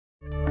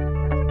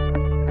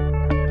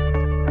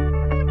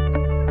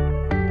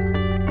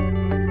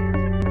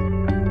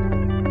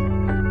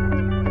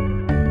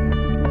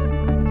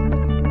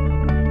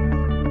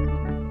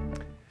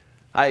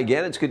Hi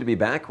again, it's good to be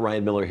back.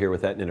 Ryan Miller here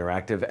with Etna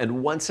Interactive,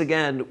 and once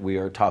again, we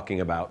are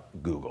talking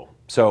about Google.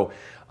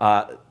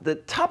 The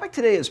topic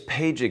today is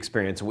page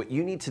experience. What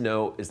you need to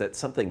know is that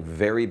something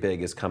very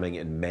big is coming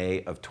in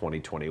May of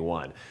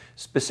 2021.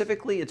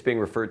 Specifically, it's being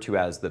referred to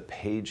as the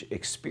Page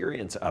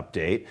Experience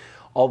Update,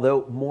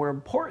 although more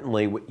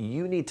importantly, what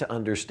you need to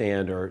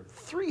understand are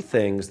three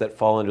things that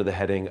fall under the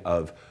heading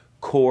of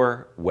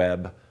Core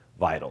Web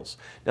Vitals.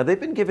 Now, they've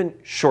been given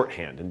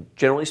shorthand, and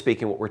generally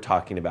speaking, what we're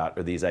talking about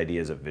are these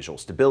ideas of visual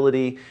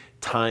stability,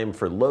 time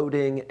for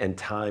loading, and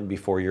time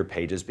before your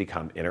pages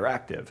become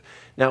interactive.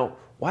 Now,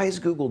 why is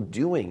Google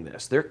doing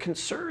this? They're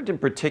concerned in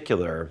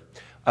particular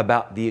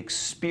about the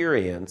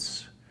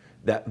experience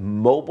that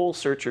mobile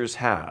searchers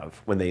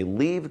have when they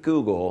leave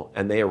Google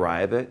and they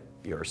arrive at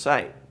your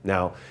site.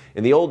 Now,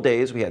 in the old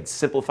days, we had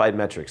simplified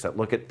metrics that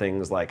look at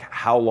things like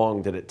how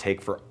long did it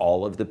take for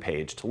all of the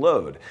page to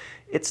load.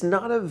 It's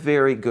not a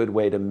very good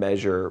way to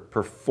measure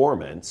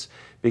performance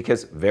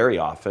because very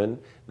often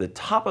the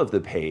top of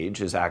the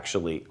page is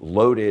actually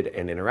loaded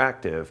and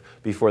interactive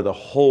before the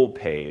whole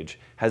page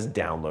has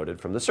downloaded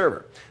from the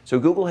server. So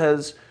Google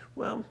has,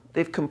 well,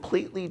 they've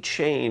completely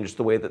changed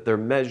the way that they're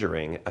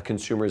measuring a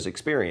consumer's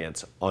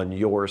experience on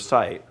your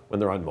site when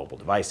they're on mobile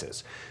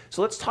devices.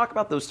 So let's talk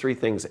about those three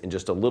things in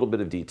just a little bit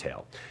of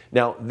detail.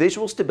 Now,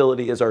 visual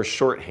stability is our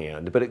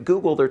shorthand, but at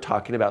Google they're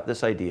talking about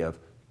this idea of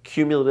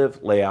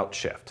cumulative layout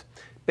shift.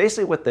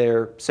 Basically what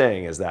they're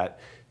saying is that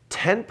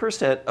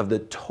 10% of the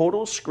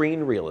total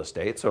screen real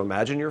estate, so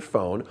imagine your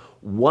phone,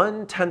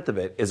 1/10 of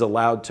it is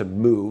allowed to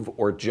move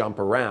or jump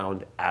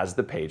around as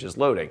the page is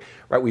loading,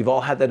 right? We've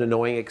all had that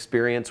annoying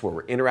experience where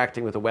we're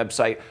interacting with a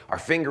website, our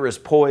finger is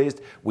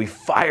poised, we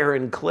fire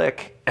and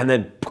click, and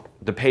then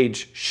the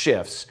page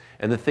shifts,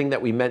 and the thing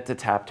that we meant to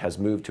tap has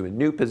moved to a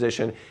new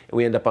position, and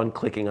we end up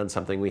clicking on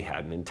something we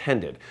hadn't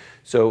intended.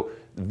 So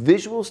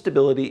visual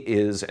stability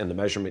is, and the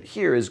measurement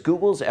here is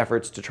Google's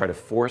efforts to try to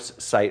force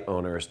site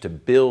owners to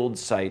build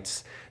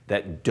sites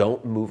that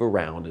don't move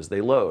around as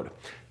they load.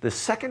 The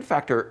second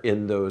factor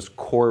in those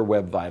core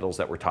web vitals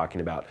that we're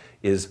talking about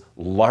is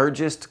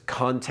largest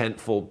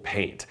contentful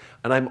paint.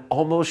 And I'm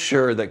almost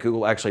sure that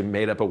Google actually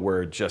made up a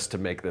word just to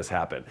make this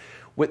happen.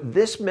 What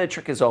this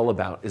metric is all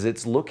about is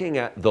it's looking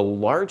at the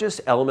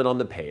largest element on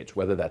the page,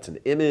 whether that's an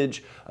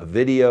image, a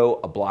video,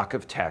 a block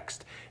of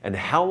text, and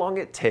how long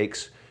it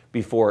takes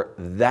before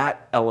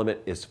that element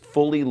is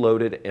fully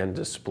loaded and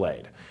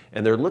displayed.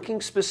 And they're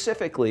looking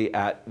specifically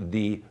at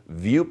the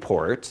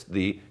viewport,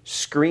 the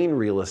screen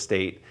real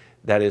estate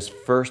that is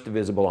first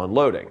visible on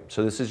loading.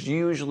 So this is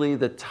usually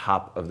the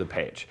top of the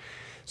page.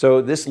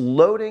 So this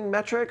loading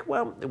metric,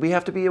 well, we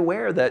have to be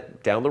aware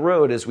that down the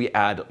road as we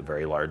add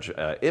very large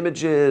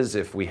images,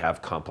 if we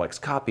have complex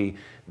copy,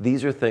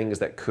 these are things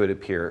that could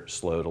appear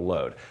slow to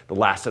load. The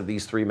last of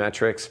these three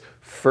metrics,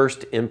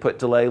 first input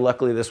delay,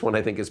 luckily this one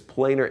I think is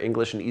plainer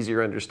English and easier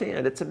to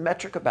understand. It's a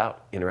metric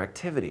about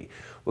interactivity.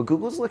 What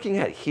Google's looking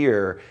at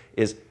here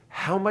is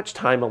how much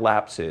time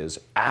elapses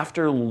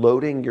after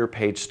loading your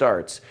page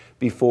starts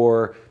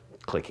before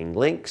clicking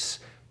links,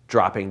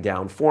 dropping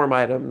down form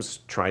items,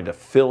 trying to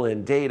fill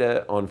in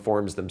data on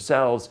forms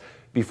themselves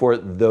before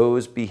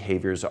those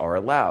behaviors are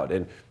allowed.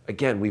 And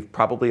again, we've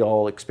probably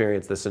all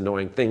experienced this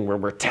annoying thing where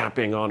we're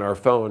tapping on our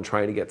phone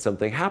trying to get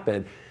something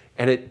happen,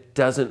 and it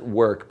doesn't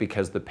work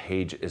because the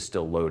page is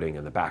still loading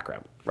in the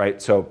background,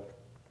 right? So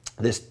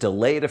this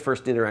delay to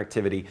first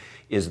interactivity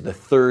is the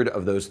third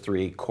of those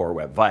three core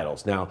web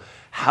vitals. Now,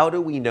 how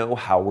do we know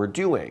how we're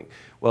doing?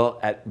 Well,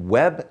 at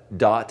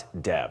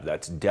web.dev,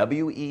 that's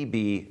web.dev,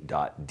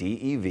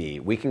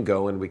 we can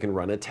go and we can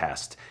run a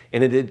test.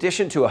 And in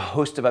addition to a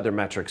host of other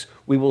metrics,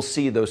 we will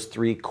see those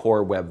three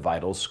core web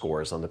vitals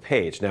scores on the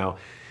page. Now,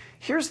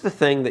 here's the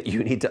thing that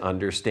you need to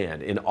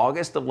understand. In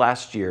August of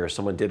last year,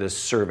 someone did a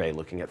survey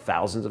looking at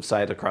thousands of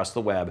sites across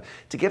the web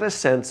to get a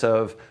sense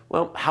of,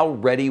 well, how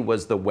ready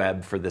was the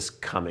web for this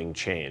coming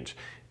change?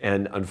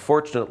 And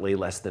unfortunately,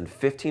 less than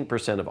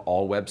 15% of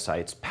all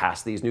websites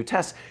passed these new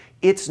tests.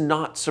 It's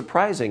not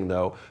surprising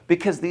though,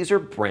 because these are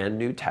brand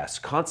new tests,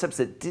 concepts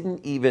that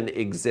didn't even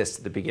exist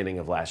at the beginning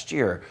of last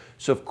year.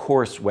 So of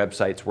course,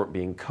 websites weren't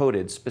being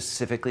coded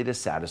specifically to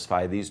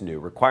satisfy these new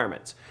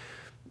requirements.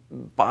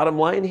 Bottom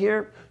line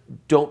here,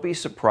 don't be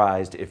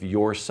surprised if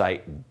your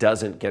site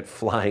doesn't get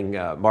flying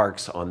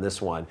marks on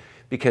this one,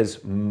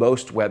 because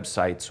most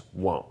websites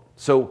won't.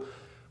 So,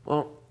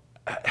 well,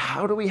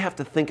 how do we have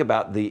to think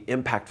about the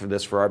impact for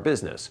this for our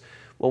business?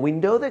 Well, we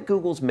know that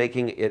Google's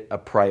making it a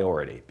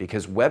priority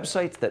because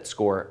websites that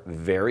score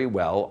very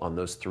well on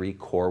those three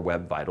core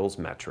web vitals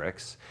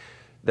metrics,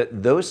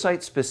 that those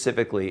sites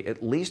specifically,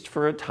 at least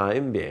for a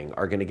time being,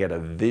 are going to get a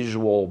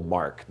visual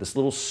mark. This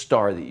little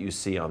star that you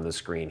see on the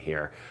screen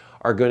here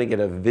are going to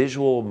get a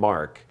visual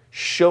mark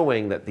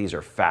showing that these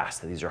are fast,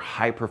 that these are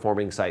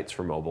high-performing sites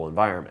for mobile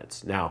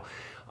environments. Now,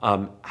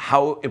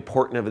 how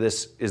important of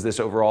this is this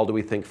overall, do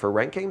we think, for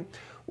ranking?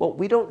 Well,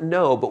 we don't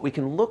know, but we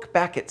can look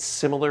back at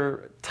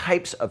similar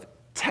types of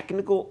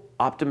technical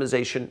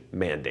optimization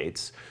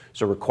mandates,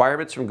 so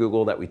requirements from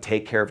Google that we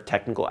take care of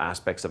technical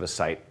aspects of a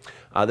site.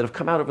 that have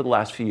come out over the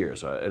last few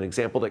years. An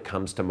example that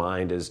comes to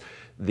mind is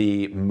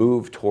the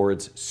move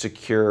towards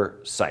secure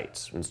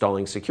sites,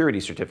 installing security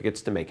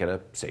certificates to make it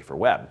a safer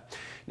web.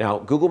 Now,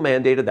 Google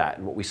mandated that,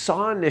 and what we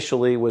saw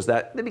initially was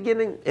that in the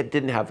beginning, it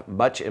didn't have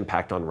much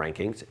impact on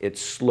rankings. It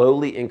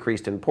slowly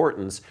increased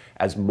importance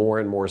as more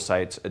and more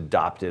sites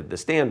adopted the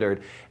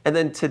standard. And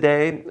then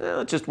today,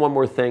 just one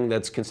more thing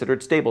that's considered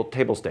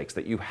table stakes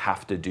that you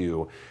have to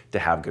do to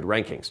have good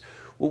rankings.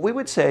 What we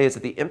would say is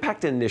that the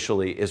impact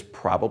initially is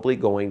probably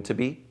going to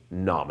be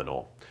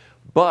nominal,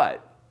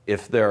 but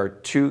if there are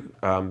two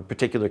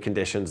particular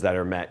conditions that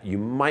are met, you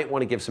might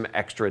want to give some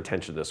extra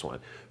attention to this one.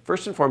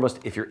 First and foremost,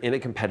 if you're in a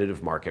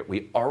competitive market,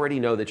 we already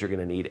know that you're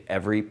going to need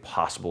every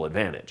possible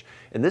advantage.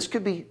 And this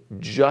could be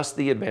just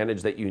the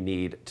advantage that you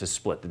need to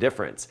split the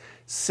difference.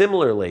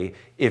 Similarly,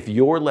 if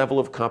your level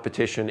of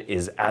competition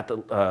is at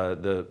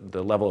the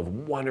level of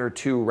 1 or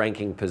 2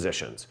 ranking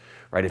positions,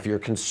 right? If you're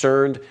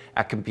concerned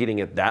at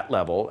competing at that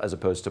level, as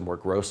opposed to more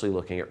grossly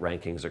looking at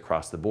rankings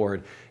across the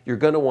board, you're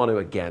going to want to,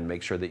 again,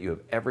 make sure that you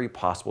have every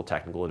possible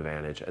technical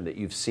advantage and that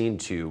you've seen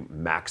to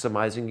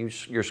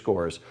maximizing your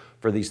scores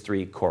for these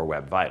 3 core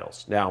web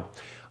vitals. Now,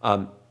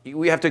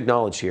 we have to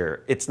acknowledge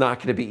here, it's not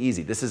going to be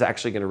easy. This is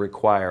actually going to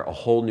require a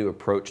whole new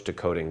approach to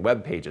coding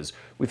web pages.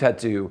 We've had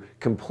to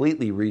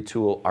completely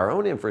retool our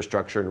own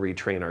infrastructure and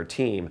retrain our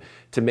team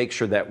to make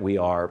sure that we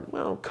are,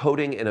 well,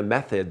 coding in a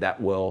method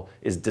that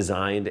is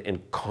designed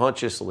and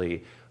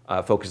consciously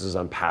focuses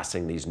on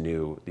passing these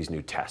new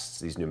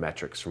tests, these new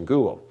metrics from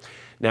Google.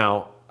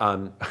 Now,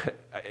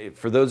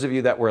 for those of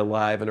you that were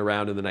alive and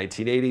around in the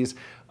 1980s,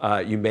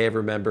 you may have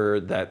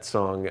remembered that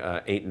song,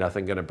 Ain't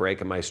Nothing Gonna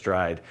Break in My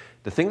Stride.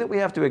 The thing that we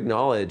have to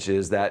acknowledge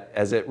is that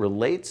as it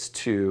relates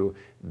to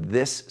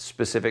this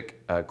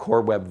specific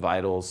Core Web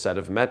Vitals set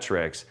of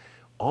metrics,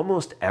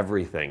 almost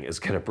everything is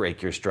going to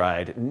break your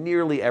stride.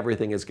 Nearly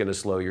everything is going to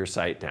slow your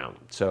site down.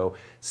 So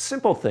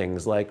simple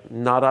things like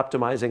not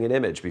optimizing an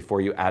image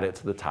before you add it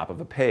to the top of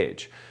a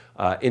page.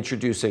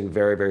 Introducing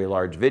very, very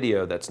large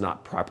video that's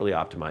not properly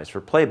optimized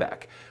for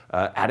playback.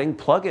 Adding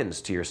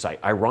plugins to your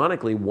site.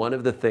 Ironically, one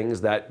of the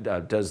things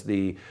that does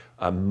the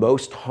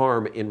most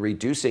harm in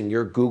reducing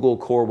your Google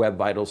Core Web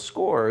Vitals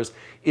scores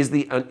is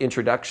the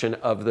introduction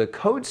of the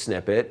code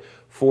snippet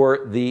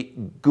for the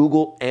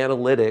Google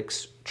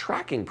Analytics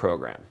tracking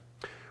program.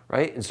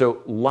 Right? And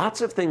so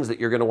lots of things that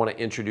you're going to want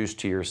to introduce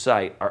to your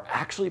site are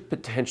actually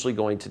potentially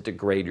going to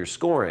degrade your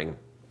scoring.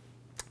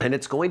 And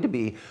it's going to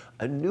be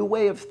a new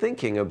way of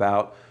thinking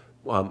about,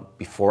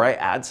 before I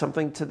add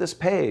something to this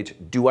page,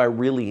 do I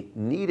really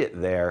need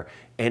it there?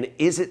 And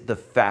is it the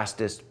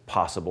fastest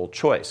possible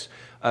choice?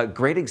 A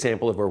great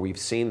example of where we've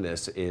seen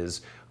this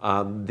is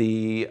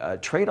the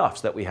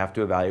trade-offs that we have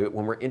to evaluate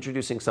when we're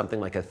introducing something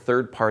like a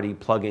third-party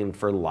plugin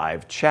for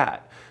live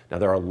chat. Now,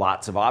 there are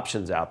lots of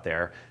options out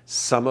there.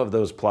 Some of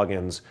those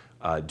plugins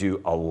do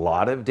a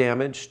lot of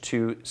damage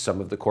to some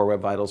of the Core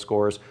Web Vitals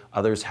scores.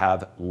 Others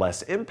have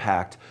less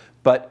impact,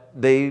 but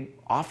they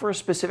offer a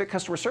specific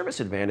customer service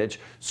advantage,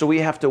 so we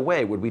have to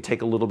weigh, would we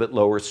take a little bit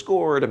lower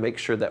score to make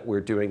sure that we're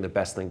doing the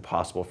best thing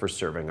possible for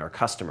serving our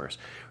customers,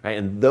 right?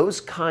 And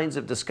those kinds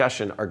of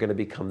discussion are going to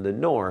become the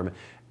norm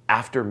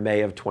after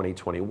May of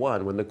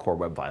 2021 when the Core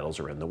Web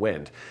Vitals are in the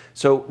wind.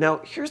 So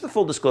now here's the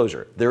full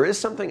disclosure. There is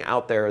something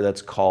out there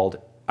that's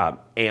called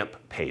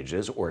AMP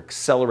pages, or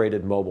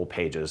accelerated mobile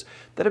pages,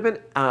 that have been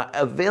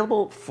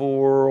available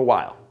for a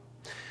while.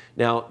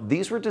 Now,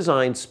 these were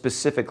designed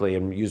specifically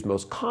and used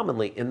most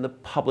commonly in the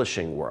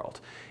publishing world.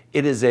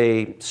 It is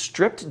a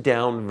stripped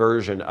down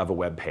version of a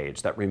web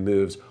page that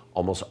removes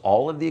almost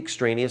all of the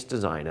extraneous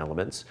design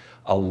elements,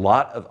 a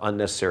lot of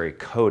unnecessary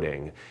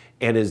coding,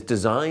 and is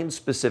designed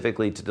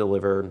specifically to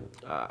deliver,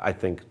 I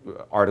think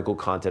article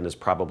content is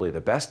probably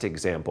the best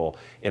example,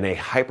 in a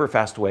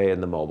hyper-fast way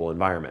in the mobile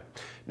environment.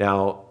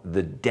 Now,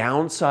 the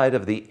downside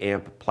of the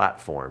AMP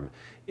platform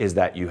is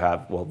that you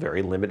have, well,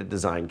 very limited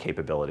design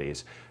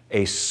capabilities,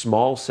 a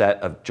small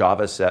set of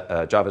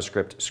JavaScript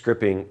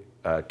scripting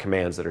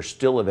commands that are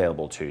still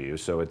available to you,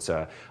 so it's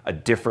a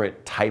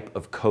different type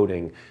of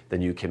coding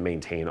than you can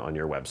maintain on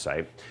your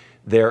website.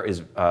 There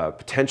is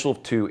potential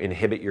to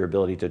inhibit your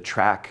ability to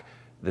track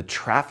the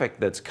traffic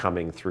that's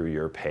coming through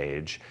your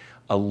page,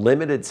 a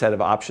limited set of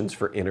options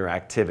for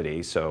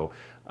interactivity, so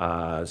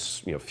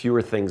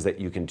fewer things that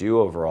you can do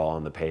overall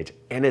on the page,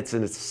 and it's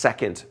in a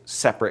second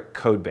separate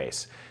code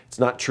base. It's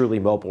not truly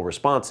mobile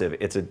responsive,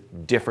 it's a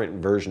different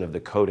version of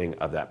the coding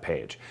of that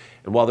page.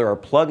 And while there are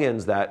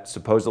plugins that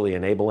supposedly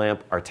enable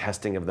AMP, our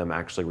testing of them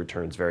actually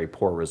returns very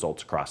poor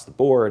results across the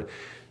board.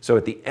 So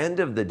at the end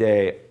of the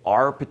day,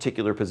 our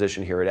particular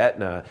position here at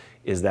Aetna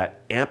is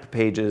that AMP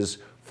pages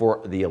for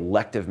the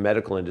elective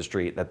medical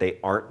industry that they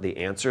aren't the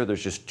answer.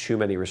 There's just too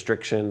many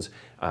restrictions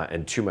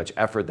and too much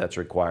effort that's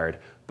required.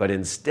 But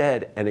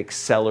instead, an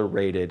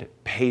accelerated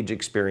page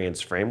experience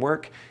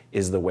framework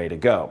is the way to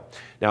go.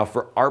 Now,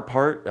 for our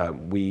part,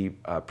 we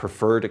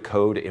prefer to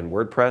code in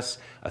WordPress.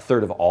 A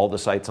third of all the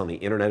sites on the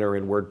internet are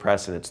in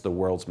WordPress, and it's the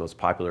world's most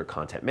popular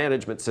content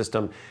management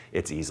system.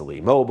 It's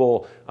easily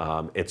mobile.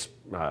 It's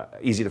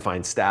easy to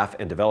find staff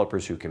and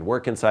developers who can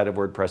work inside of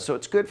WordPress. So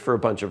it's good for a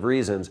bunch of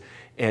reasons.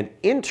 And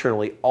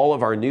internally, all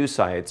of our new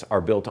sites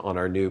are built on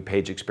our new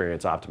page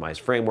experience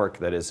optimized framework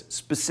that is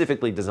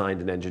specifically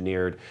designed and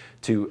engineered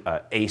to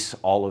ace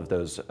all of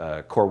those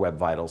Core Web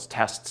Vitals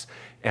tests.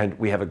 And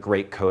we have a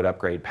great code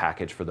upgrade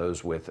package for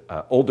those with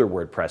older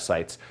WordPress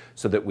sites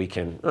so that we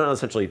can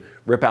essentially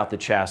rip out the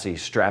chassis,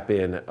 strap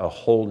in a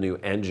whole new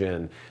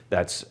engine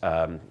that's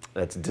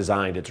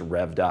designed, it's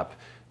revved up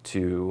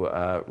to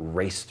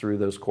race through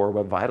those Core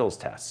Web Vitals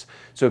tests.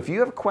 So if you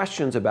have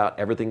questions about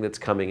everything that's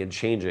coming and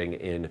changing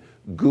in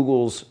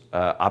Google's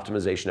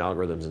optimization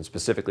algorithms and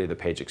specifically the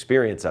page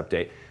experience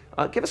update,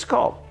 give us a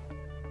call,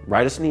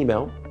 write us an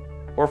email,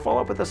 or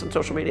follow up with us on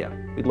social media.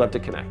 We'd love to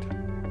connect.